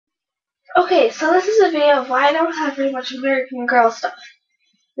Okay, so this is a video of why I don't have very much American Girl stuff.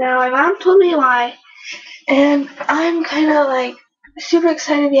 Now, my mom told me why, and I'm kind of like super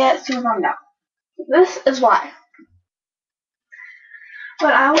excited yet super bummed out. This is why.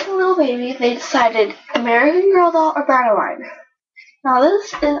 When I was a little baby, they decided American Girl doll or Bratterline. Now,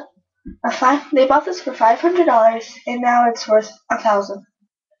 this is they bought this for $500, and now it's worth $1,000.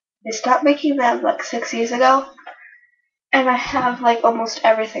 They stopped making them like 6 years ago, and I have like almost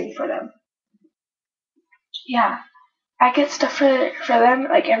everything for them. Yeah. I get stuff for them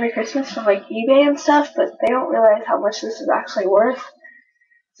like every Christmas from like eBay and stuff, but they don't realize how much this is actually worth.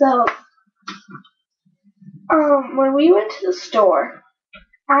 So, when we went to the store,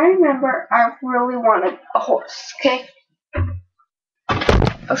 I remember I really wanted a horse. Okay,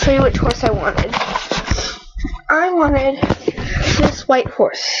 I'll show you which horse I wanted. I wanted this white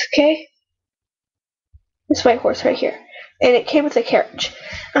horse. Okay, this white horse right here, and it came with a carriage.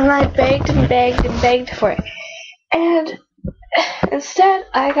 And I begged and begged and begged for it, and instead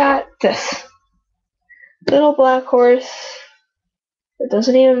I got this little black horse. It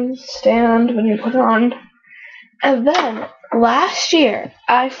doesn't even stand when you put it on. And then, last year,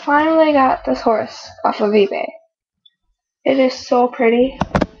 I finally got this horse off of eBay. It is so pretty.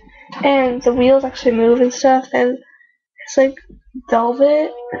 And the wheels actually move and stuff, and it's like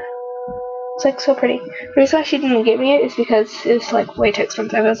velvet. It's like so pretty. The reason why she didn't give me it is because it's like way too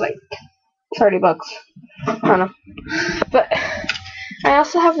expensive. It was like $30. I don't know. But I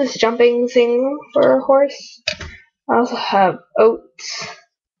also have this jumping thing for a horse. I also have oats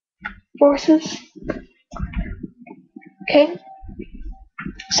horses. Okay,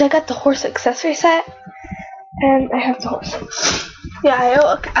 so I got the horse accessory set, and I have the horse. Yeah,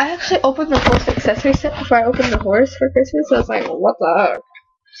 I actually opened the horse accessory set before I opened the horse for Christmas, so I was like, what the heck?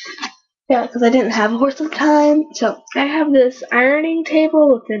 Yeah, because I didn't have a horse at the time, so I have this ironing table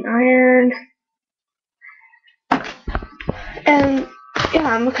with an iron, and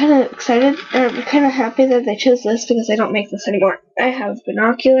yeah, I'm kind of excited, and I'm kind of happy that they chose this because I don't make this anymore. I have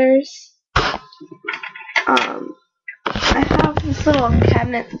binoculars, I have this little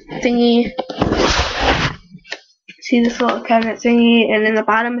cabinet thingy. See this little cabinet thingy, and in the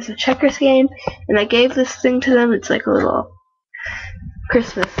bottom is a checkers game. And I gave this thing to them. It's like a little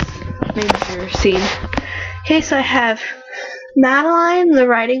Christmas manger scene. Okay, so I have Madeline, the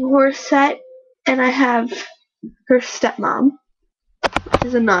riding horse set, and I have her stepmom, which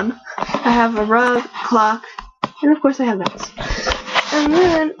is a nun. I have a rug, clock, and of course I have this. And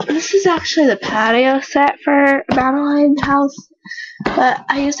then, this is actually the patio set for Madeline's house, but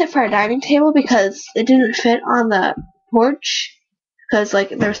I used it for a dining table because it didn't fit on the porch, because, like,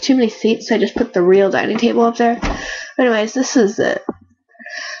 there was too many seats, so I just put the real dining table up there. Anyways, this is the,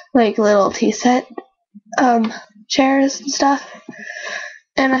 like, little tea set, chairs and stuff,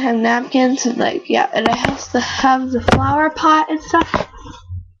 and I have napkins, and, like, yeah, and I have the flower pot and stuff.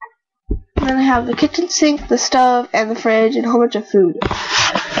 And then I have the kitchen sink, the stove, and the fridge, and a whole bunch of food.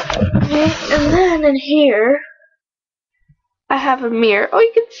 Okay, and then in here, I have a mirror. Oh,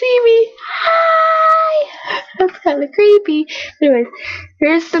 you can see me! Hi! That's kind of creepy. Anyways,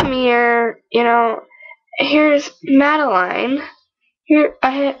 here's the mirror, you know. Here's Madeline. Here,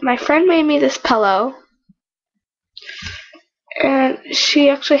 my friend made me this pillow. And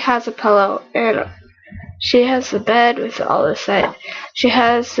she actually has a pillow, and she has the bed with all this set. She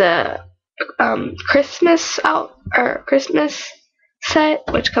has the Christmas set,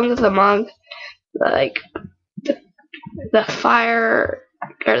 which comes with a mug, like the fire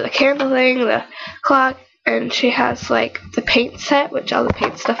or the candle thing, the clock, and she has like the paint set, which all the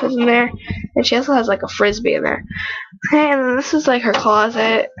paint stuff is in there, and she also has like a frisbee in there. Okay, and then this is like her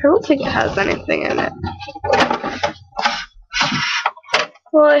closet. I don't think it has anything in it.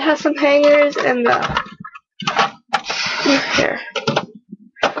 Well, it has some hangers and here.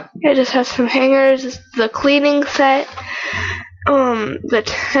 It just has some hangers, the cleaning set, the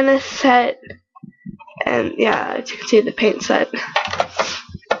tennis set, and yeah, as you can see, the paint set.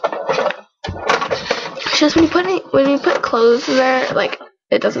 It's just when you put clothes in there, like,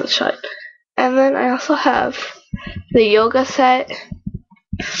 it doesn't shut. And then I also have the yoga set.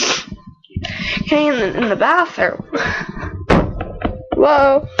 Okay, and then in the bathroom.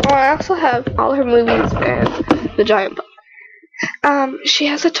 Whoa! Oh, I also have all her movies and the giant book. She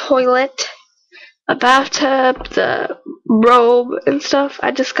has a toilet, a bathtub, the robe and stuff.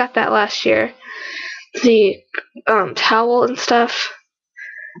 I just got that last year. The towel and stuff.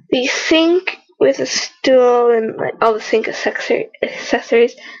 The sink with a stool and like all the sink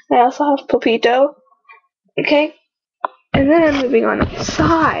accessories. I also have Pepito. Okay? And then moving on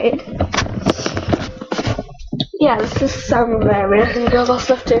outside. Yeah, this is some of the American Girl doll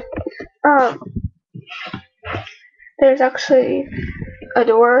stuff too. There's actually a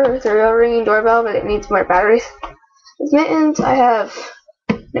door with a real ringing doorbell, but it needs more batteries. With Mittens, I have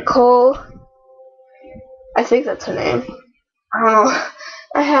Nicole. I think that's her name. I don't know.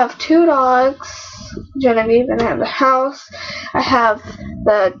 I have 2 dogs, Genevieve, and I have the house. I have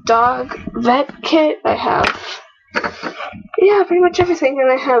the dog vet kit. I have, yeah, pretty much everything.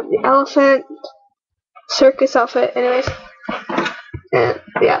 And I have the elephant circus outfit, anyways. And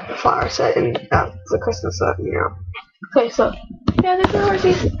yeah, the flower set and the Christmas set, you know. Okay, so yeah, there's my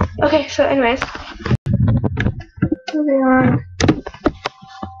horses. Okay, so anyways, moving on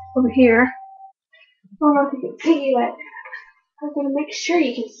over here. I don't know if you can see, but I'm gonna make sure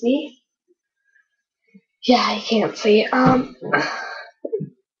you can see. Yeah, you can't see. There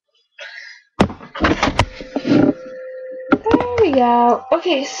we go.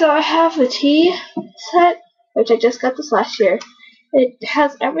 Okay, so I have the tea set, which I just got this last year. It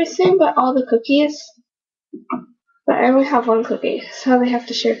has everything but all the cookies. But I only have 1 cookie, so they have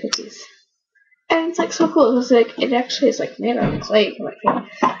to share cookies. And it's like so cool. It's like it actually is like made out of clay.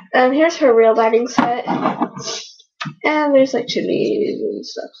 And here's her real lighting set. And there's like chimneys and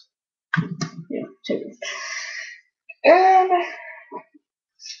stuff. Yeah, chimneys. And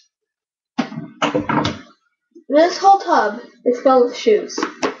this whole tub is filled with shoes.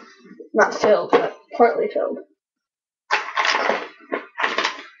 Not filled, but partly filled.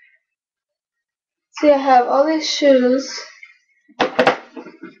 See, I have all these shoes.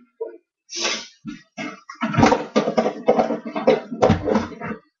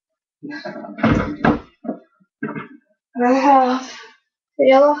 And I have the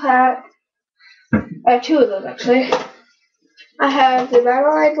yellow hat. I have 2 of those actually. I have the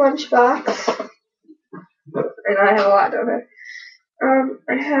violet lunchbox. And I have a lot of it.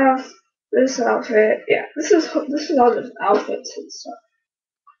 I have this outfit. Yeah, this is all just outfits and stuff.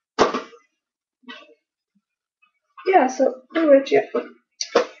 Yeah, so pretty much yeah.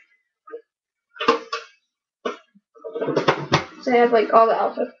 So I have like all the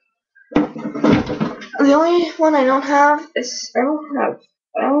outfits. The only one I don't have is I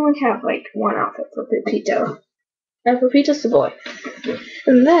only have like 1 outfit for Pepito. And Pepito's the boy.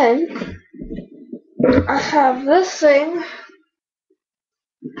 And then I have this thing,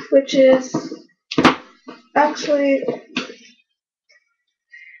 which is actually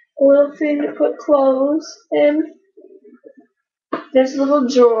a little thing to put clothes in. There's a little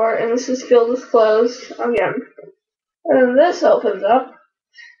drawer, and this is filled with clothes again. And then this opens up,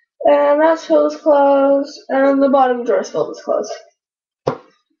 and that's filled with clothes, and the bottom drawer is filled with clothes. So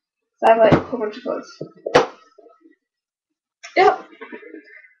I have like a whole bunch of clothes. Yep.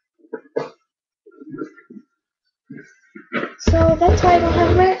 So that's why I don't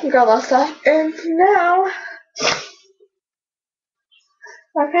have American Girl all stuff. And now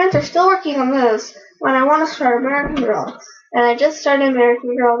my parents are still working on this when I want to start American Girl. And I just started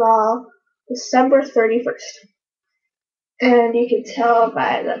American Girl doll December 31st. And you can tell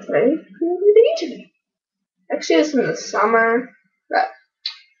by the page. Actually, it's in the summer. But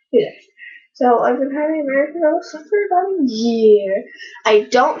yeah. So I've been having American Girl stuff for about a year. I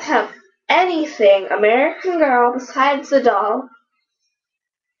don't have anything American Girl besides the doll.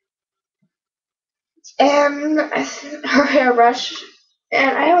 And her hairbrush.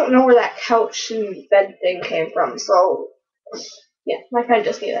 And I don't know where that couch and bed thing came from. So yeah, my friend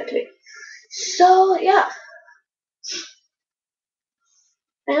just gave that to me. So yeah.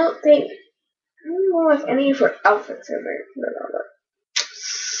 I don't know if any of her outfits are American Girl.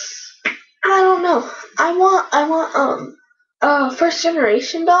 I don't know. I want first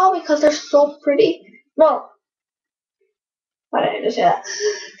generation doll because they're so pretty. Well, why did I just say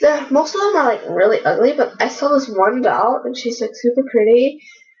that? Most of them are like really ugly, but I saw this one doll and she's like super pretty.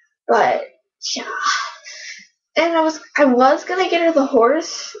 But yeah. And I was gonna get her the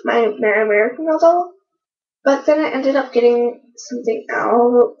horse, my American Girl doll, but then I ended up getting something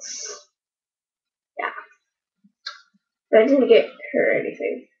else. Yeah. But I didn't get her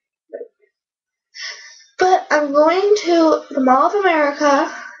anything. But I'm going to the Mall of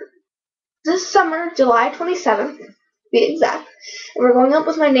America this summer, July 27th, to be exact. And we're going up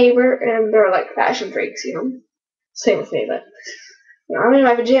with my neighbor, and they're like fashion freaks, you know. Same with me, but you know, I'm in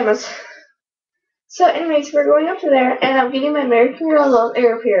my pajamas. So anyways, we're going up to there, and I'm getting my American Girl Love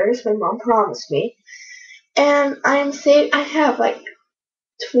Air Pairs, my mom promised me. And I have like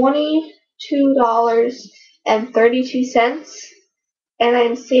 $22.32. And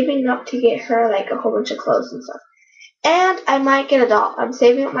I'm saving up to get her like a whole bunch of clothes and stuff. And I might get a doll. I'm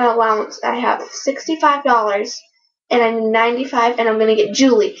saving up my allowance. I have $65 and I'm 95 and I'm gonna get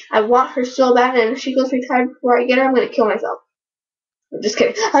Julie. I want her so bad, and if she goes retired before I get her, I'm gonna kill myself. I'm just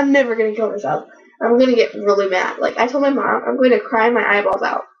kidding. I'm never gonna kill myself. I'm gonna get really mad. Like, I told my mom, I'm going to cry my eyeballs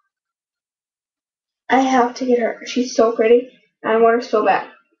out. I have to get her. She's so pretty, and I want her so bad.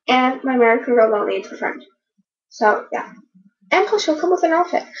 And my American Girl don't need a friend. So, yeah. And plus, she'll come with an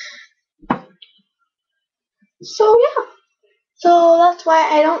outfit. So, yeah. So, that's why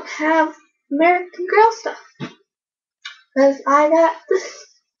I don't have American Girl stuff. Because I got this.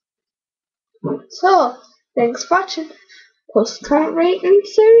 So, thanks for watching. Post, comment, rate, and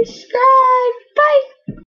subscribe. Bye!